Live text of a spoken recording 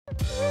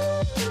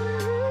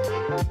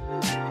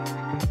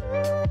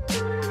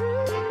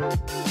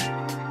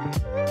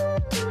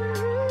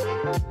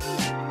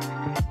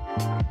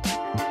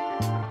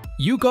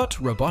Ugot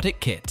Robotic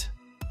Kit.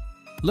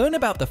 Learn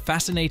about the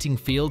fascinating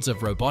fields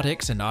of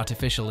robotics and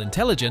artificial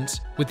intelligence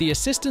with the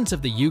assistance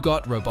of the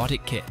Ugot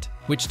Robotic Kit,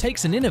 which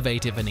takes an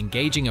innovative and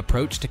engaging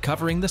approach to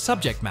covering the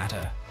subject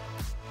matter.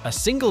 A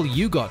single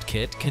Ugot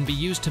kit can be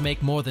used to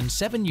make more than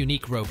 7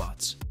 unique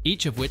robots,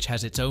 each of which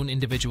has its own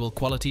individual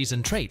qualities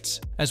and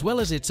traits, as well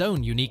as its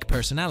own unique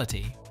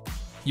personality.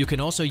 You can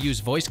also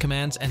use voice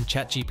commands and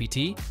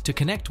ChatGPT to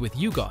connect with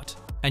Ugot,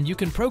 and you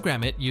can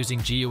program it using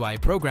GUI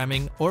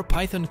programming or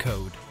Python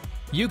code.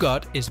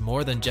 Ugot is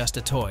more than just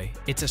a toy.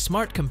 It's a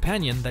smart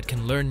companion that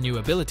can learn new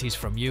abilities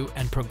from you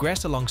and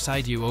progress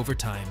alongside you over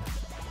time,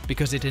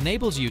 because it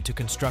enables you to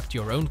construct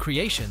your own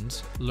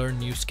creations, learn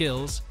new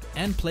skills,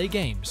 and play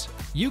games.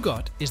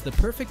 Ugot is the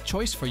perfect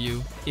choice for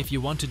you if you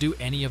want to do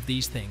any of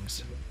these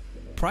things.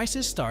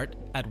 Prices start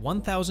at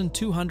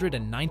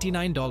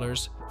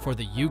 $1,299 for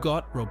the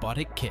Ugot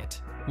Robotic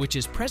Kit, which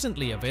is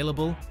presently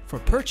available for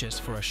purchase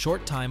for a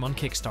short time on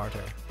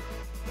Kickstarter.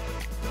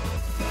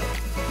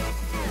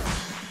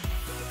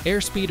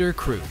 Airspeeder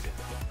Crewed.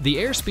 The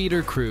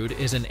Airspeeder Crude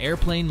is an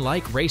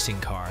airplane-like racing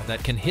car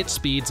that can hit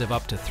speeds of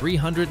up to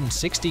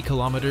 360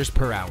 km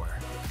per hour.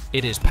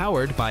 It is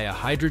powered by a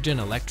hydrogen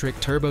electric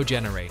turbo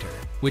generator,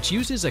 which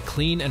uses a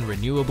clean and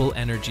renewable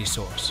energy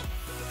source.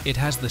 It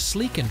has the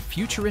sleek and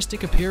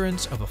futuristic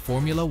appearance of a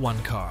Formula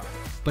One car,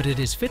 but it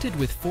is fitted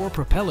with 4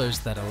 propellers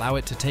that allow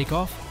it to take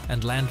off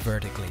and land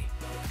vertically.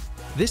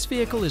 This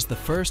vehicle is the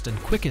first and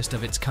quickest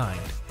of its kind,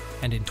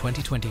 and in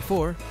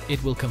 2024,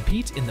 it will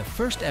compete in the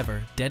first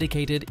ever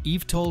dedicated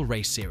eVTOL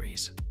race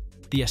series.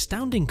 The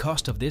astounding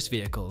cost of this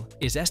vehicle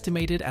is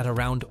estimated at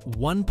around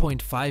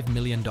 $1.5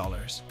 million,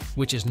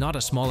 which is not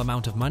a small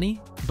amount of money,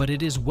 but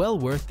it is well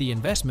worth the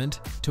investment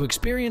to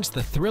experience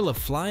the thrill of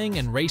flying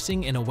and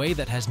racing in a way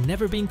that has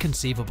never been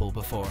conceivable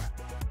before.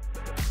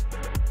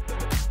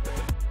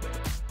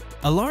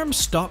 Alarm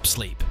Stop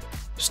Sleep.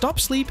 Stop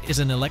Sleep is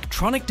an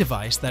electronic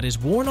device that is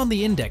worn on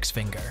the index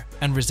finger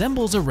and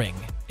resembles a ring.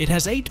 It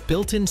has 8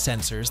 built-in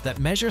sensors that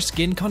measure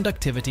skin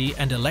conductivity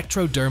and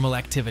electrodermal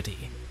activity,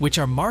 which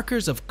are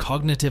markers of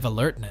cognitive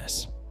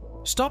alertness.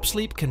 Stop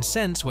Sleep can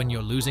sense when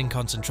you're losing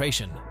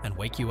concentration and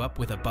wake you up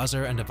with a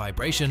buzzer and a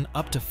vibration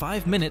up to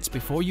 5 minutes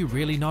before you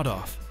really nod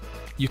off.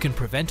 You can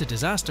prevent a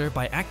disaster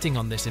by acting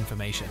on this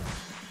information.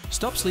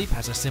 Stop Sleep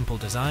has a simple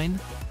design,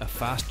 a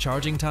fast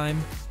charging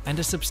time, and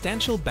a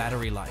substantial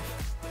battery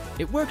life.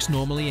 It works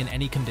normally in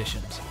any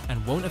conditions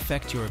and won't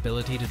affect your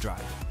ability to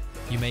drive.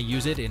 You may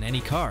use it in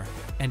any car,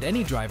 and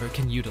any driver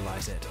can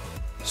utilize it.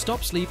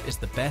 Stop Sleep is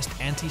the best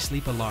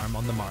anti-sleep alarm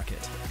on the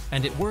market,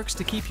 and it works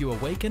to keep you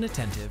awake and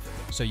attentive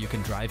so you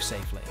can drive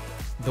safely.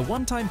 The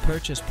one-time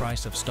purchase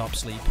price of Stop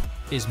Sleep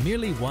is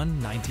merely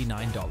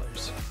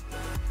 $199.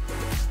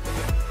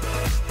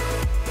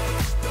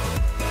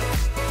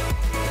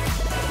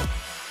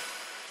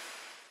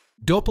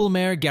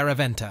 Doppelmayr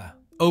Garaventa.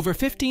 Over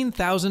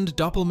 15,000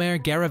 Doppelmayr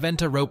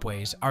Garaventa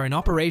ropeways are in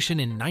operation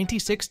in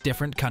 96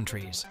 different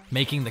countries,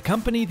 making the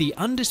company the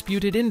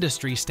undisputed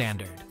industry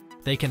standard.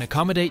 They can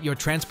accommodate your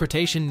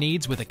transportation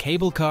needs with a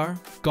cable car,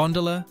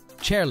 gondola,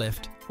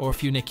 chairlift, or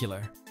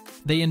funicular.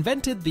 They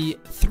invented the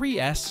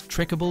 3S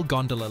trickable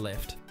gondola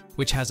lift,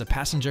 which has a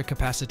passenger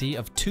capacity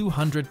of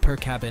 200 per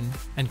cabin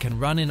and can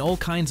run in all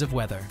kinds of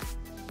weather.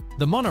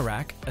 The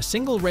monorack, a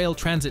single-rail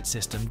transit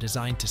system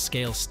designed to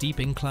scale steep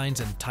inclines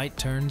and tight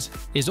turns,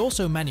 is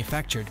also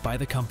manufactured by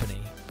the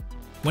company.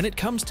 When it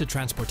comes to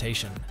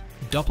transportation,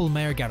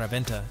 Doppelmayr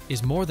Garaventa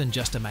is more than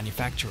just a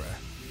manufacturer.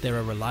 They're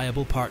a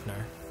reliable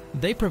partner.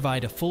 They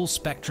provide a full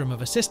spectrum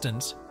of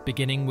assistance,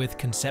 beginning with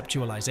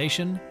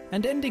conceptualization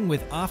and ending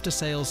with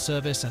after-sales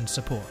service and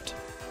support.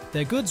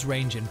 Their goods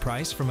range in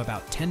price from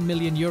about 10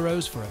 million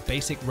euros for a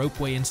basic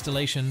ropeway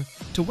installation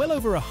to well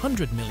over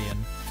 100 million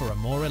for a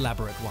more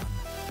elaborate one.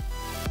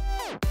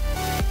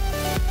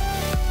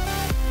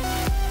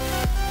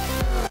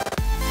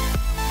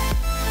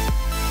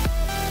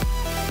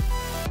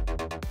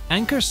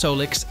 Anker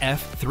Solix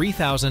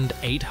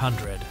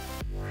F3800.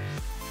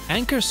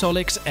 Anker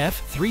Solix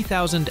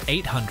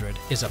F3800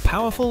 is a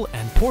powerful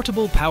and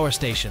portable power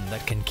station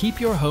that can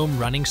keep your home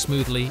running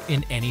smoothly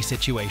in any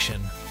situation.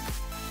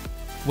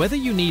 Whether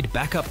you need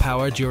backup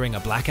power during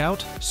a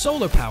blackout,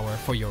 solar power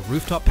for your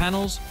rooftop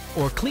panels,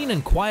 or clean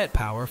and quiet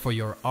power for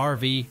your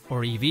RV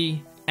or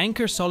EV,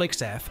 Anker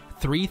Solix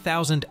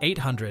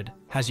F3800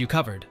 has you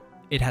covered.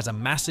 It has a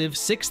massive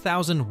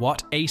 6,000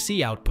 watt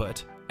AC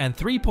output and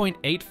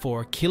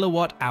 3.84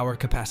 kilowatt-hour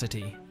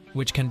capacity,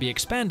 which can be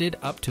expanded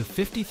up to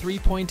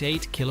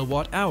 53.8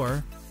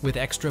 kilowatt-hour with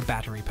extra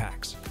battery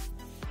packs.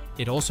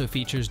 It also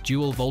features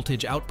dual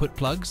voltage output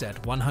plugs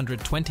at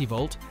 120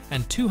 volt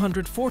and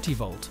 240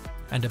 volt,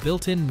 and a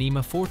built-in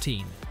NEMA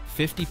 14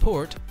 50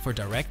 port for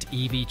direct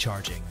EV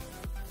charging.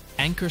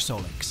 Anker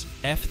Solix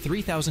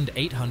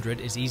F3800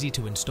 is easy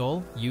to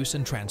install, use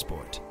and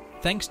transport,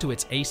 thanks to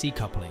its AC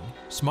coupling,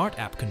 smart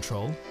app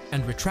control,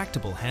 and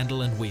retractable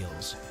handle and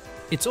wheels.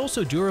 It's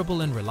also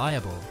durable and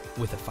reliable,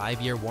 with a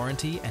 5-year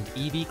warranty and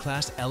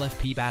EV-class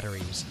LFP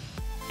batteries.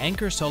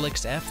 Anker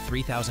Solix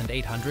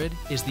F3800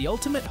 is the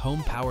ultimate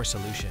home power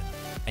solution.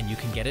 and you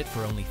can get it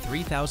for only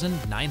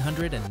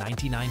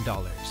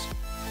 $3,999.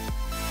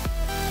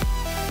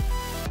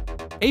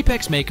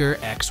 Apexmaker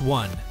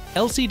X1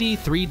 LCD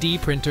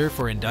 3D printer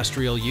for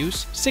industrial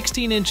use,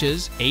 16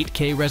 inches,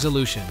 8K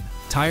resolution.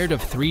 Tired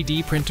of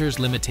 3D printers'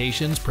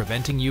 limitations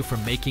preventing you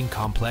from making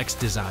complex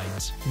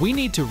designs? We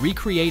need to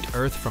recreate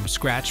Earth from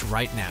scratch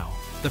right now.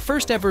 The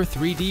first ever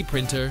 3D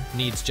printer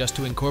needs just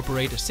to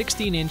incorporate a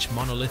 16-inch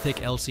monolithic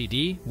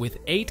LCD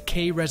with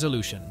 8K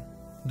resolution.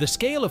 The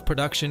scale of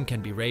production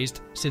can be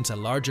raised since a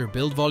larger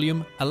build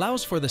volume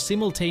allows for the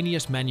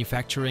simultaneous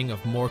manufacturing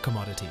of more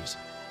commodities.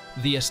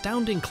 The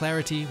astounding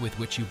clarity with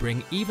which you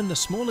bring even the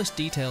smallest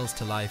details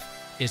to life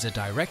is a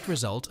direct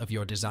result of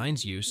your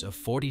design's use of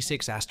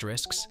 46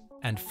 asterisks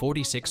and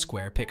 46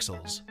 square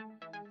pixels.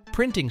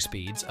 Printing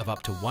speeds of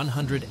up to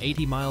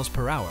 180 miles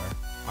per hour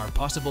are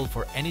possible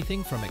for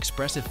anything from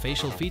expressive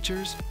facial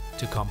features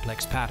to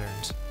complex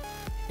patterns.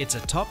 It's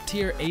a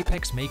top-tier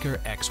Apexmaker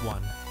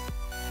X1.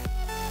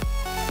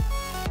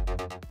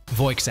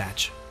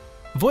 Voixatch.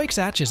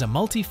 Voixatch is a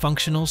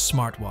multifunctional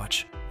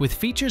smartwatch with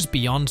features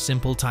beyond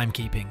simple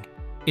timekeeping.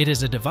 It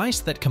is a device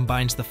that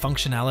combines the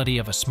functionality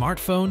of a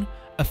smartphone,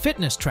 a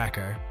fitness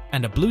tracker,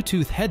 and a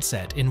Bluetooth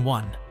headset in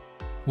one.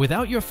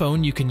 Without your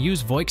phone, you can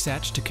use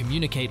Voixatch to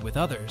communicate with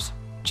others,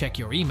 check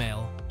your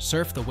email,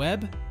 surf the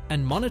web,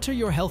 and monitor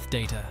your health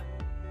data.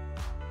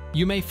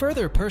 You may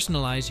further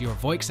personalize your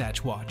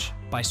Voixatch watch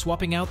by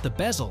swapping out the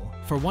bezel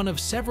for one of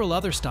several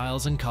other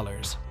styles and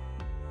colors.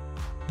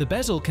 The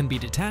bezel can be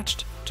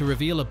detached to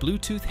reveal a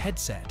Bluetooth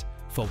headset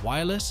for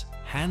wireless,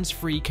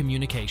 hands-free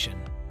communication.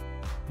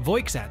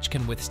 Voixatch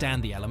can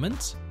withstand the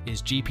elements,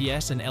 is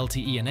GPS and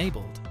LTE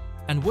enabled,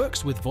 and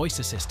works with voice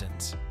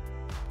assistants.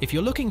 If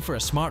you're looking for a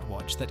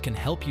smartwatch that can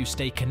help you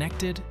stay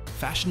connected,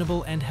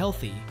 fashionable, and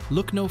healthy,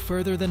 look no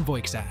further than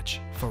Voixatch.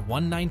 For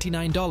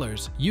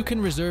 $199, you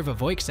can reserve a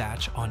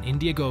Voixatch on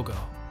Indiegogo.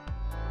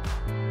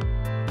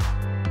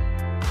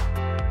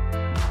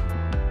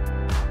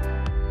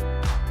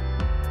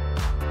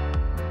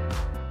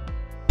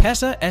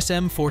 Pesa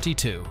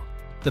SM42.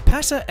 The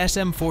Pesa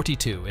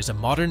SM42 is a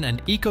modern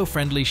and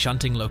eco-friendly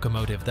shunting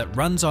locomotive that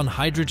runs on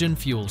hydrogen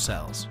fuel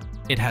cells.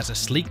 It has a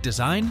sleek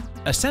design,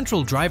 a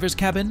central driver's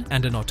cabin,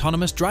 and an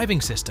autonomous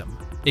driving system.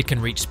 It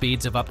can reach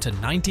speeds of up to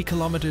 90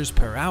 kilometers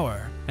per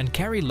hour and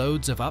carry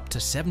loads of up to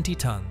 70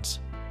 tons.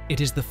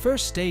 It is the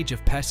first stage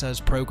of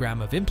Pesa's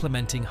program of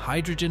implementing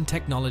hydrogen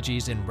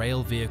technologies in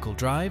rail vehicle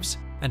drives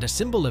and a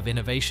symbol of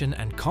innovation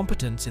and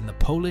competence in the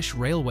Polish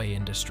railway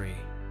industry.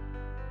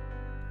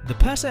 The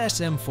Pesa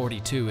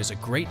SM42 is a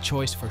great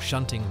choice for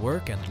shunting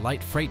work and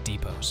light freight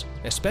depots,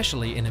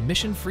 especially in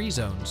emission-free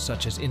zones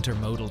such as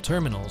intermodal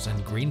terminals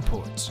and green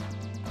ports.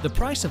 The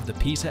price of the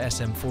Pesa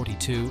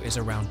SM42 is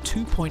around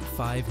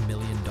 $2.5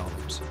 million,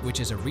 which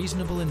is a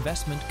reasonable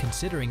investment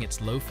considering its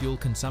low fuel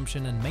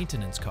consumption and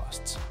maintenance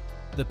costs.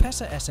 The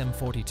Pesa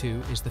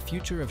SM42 is the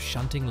future of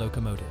shunting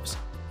locomotives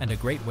and a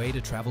great way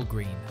to travel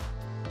green.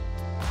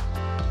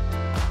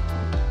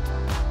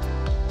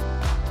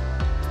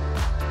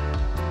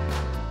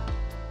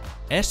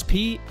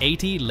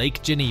 SP80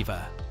 Lake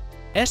Geneva.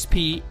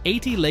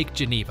 SP80 Lake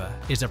Geneva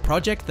is a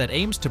project that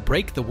aims to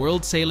break the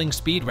world sailing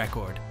speed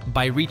record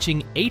by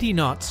reaching 80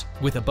 knots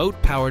with a boat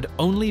powered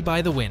only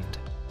by the wind.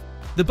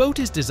 The boat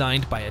is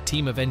designed by a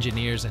team of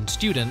engineers and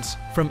students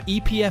from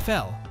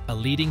EPFL, a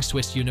leading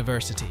Swiss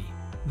university.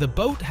 The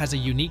boat has a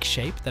unique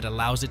shape that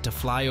allows it to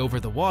fly over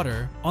the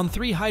water on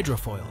 3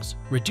 hydrofoils,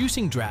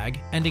 reducing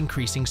drag and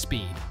increasing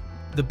speed.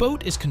 The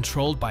boat is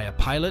controlled by a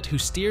pilot who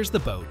steers the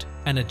boat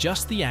and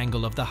adjusts the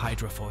angle of the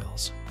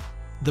hydrofoils.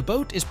 The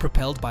boat is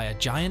propelled by a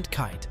giant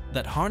kite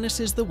that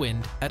harnesses the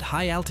wind at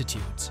high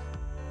altitudes.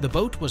 The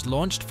boat was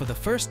launched for the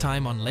first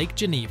time on Lake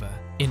Geneva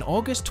in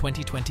August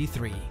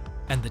 2023,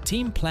 and the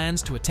team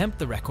plans to attempt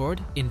the record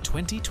in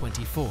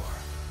 2024.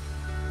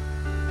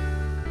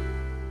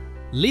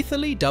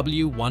 Litheli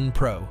W1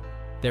 Pro.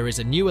 There is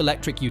a new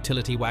electric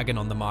utility wagon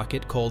on the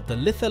market called the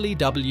Litheli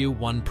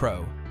W1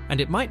 Pro, and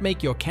it might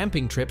make your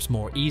camping trips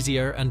more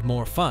easier and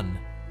more fun.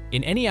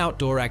 In any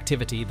outdoor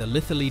activity, the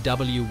Litheli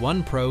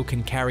W1 Pro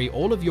can carry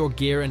all of your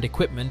gear and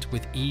equipment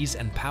with ease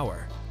and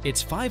power.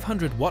 Its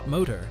 500-watt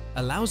motor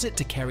allows it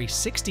to carry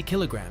 60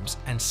 kilograms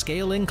and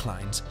scale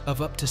inclines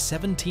of up to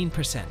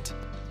 17%.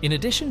 In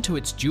addition to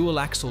its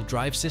dual-axle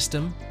drive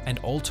system and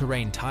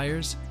all-terrain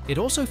tires, it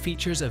also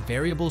features a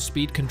variable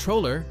speed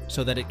controller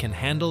so that it can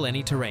handle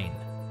any terrain.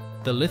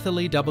 The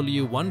Litheli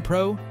W1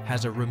 Pro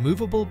has a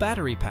removable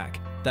battery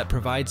pack that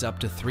provides up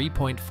to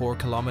 3.4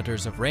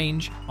 kilometers of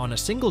range on a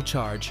single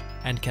charge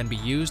and can be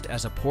used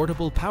as a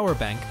portable power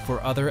bank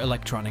for other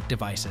electronic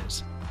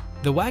devices.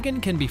 The wagon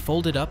can be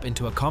folded up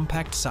into a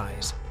compact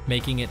size,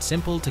 making it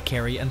simple to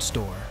carry and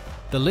store.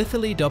 The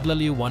Litheli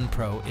W1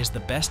 Pro is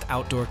the best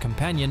outdoor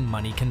companion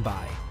money can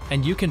buy,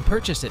 and you can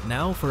purchase it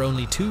now for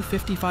only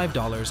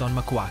 $255 on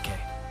Makwake.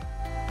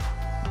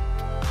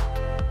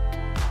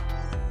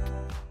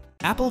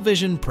 Apple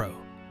Vision Pro.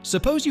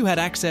 Suppose you had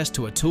access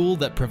to a tool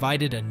that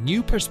provided a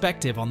new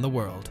perspective on the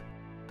world.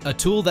 A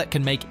tool that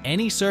can make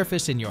any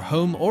surface in your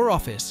home or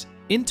office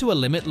into a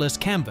limitless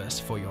canvas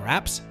for your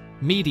apps,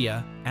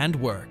 media, and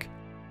work.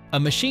 A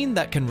machine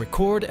that can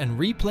record and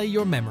replay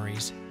your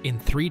memories in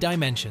 3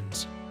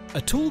 dimensions. A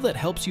tool that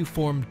helps you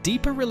form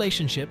deeper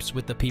relationships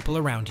with the people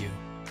around you.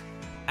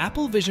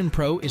 Apple Vision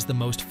Pro is the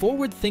most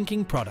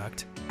forward-thinking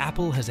product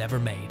Apple has ever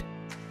made.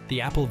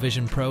 The Apple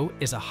Vision Pro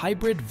is a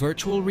hybrid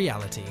virtual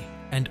reality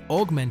and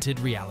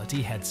augmented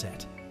reality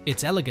headset.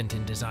 It's elegant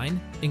in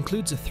design,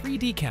 includes a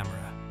 3D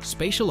camera,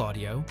 spatial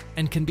audio,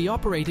 and can be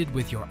operated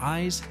with your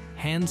eyes,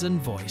 hands,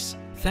 and voice,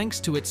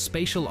 thanks to its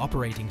spatial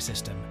operating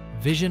system,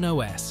 Vision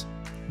OS.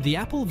 The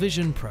Apple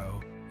Vision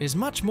Pro is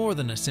much more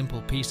than a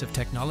simple piece of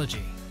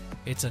technology.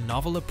 It's a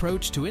novel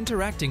approach to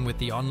interacting with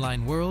the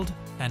online world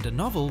and a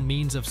novel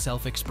means of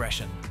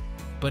self-expression.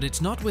 But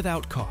it's not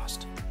without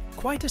cost.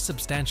 Quite a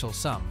substantial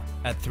sum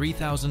at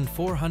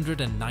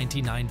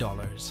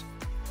 $3,499.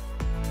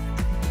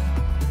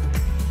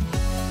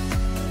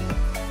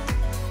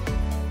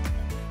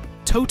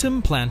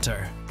 Totem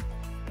Planter.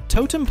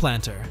 Totem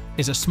Planter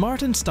is a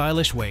smart and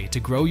stylish way to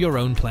grow your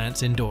own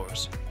plants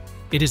indoors.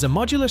 It is a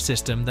modular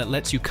system that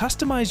lets you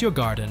customize your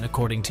garden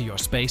according to your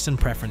space and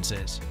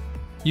preferences.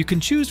 You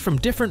can choose from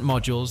different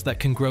modules that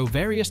can grow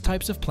various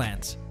types of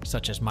plants,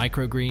 such as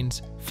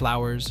microgreens,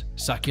 flowers,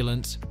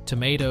 succulents,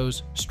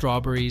 tomatoes,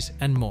 strawberries,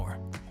 and more.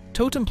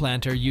 Totem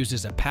Planter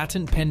uses a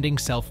patent-pending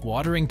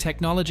self-watering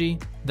technology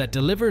that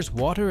delivers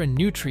water and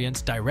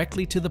nutrients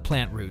directly to the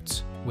plant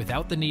roots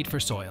without the need for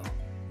soil.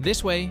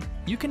 This way,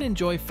 you can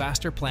enjoy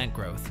faster plant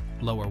growth,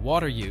 lower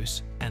water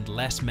use, and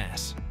less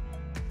mess.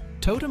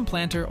 Totem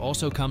Planter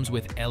also comes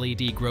with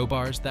LED grow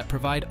bars that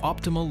provide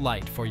optimal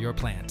light for your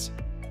plants.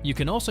 You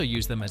can also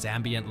use them as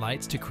ambient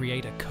lights to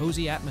create a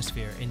cozy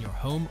atmosphere in your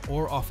home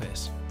or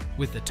office.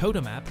 With the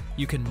Totem app,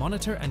 you can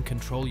monitor and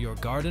control your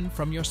garden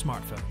from your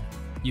smartphone.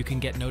 You can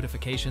get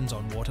notifications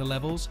on water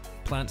levels,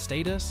 plant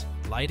status,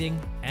 lighting,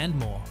 and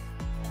more.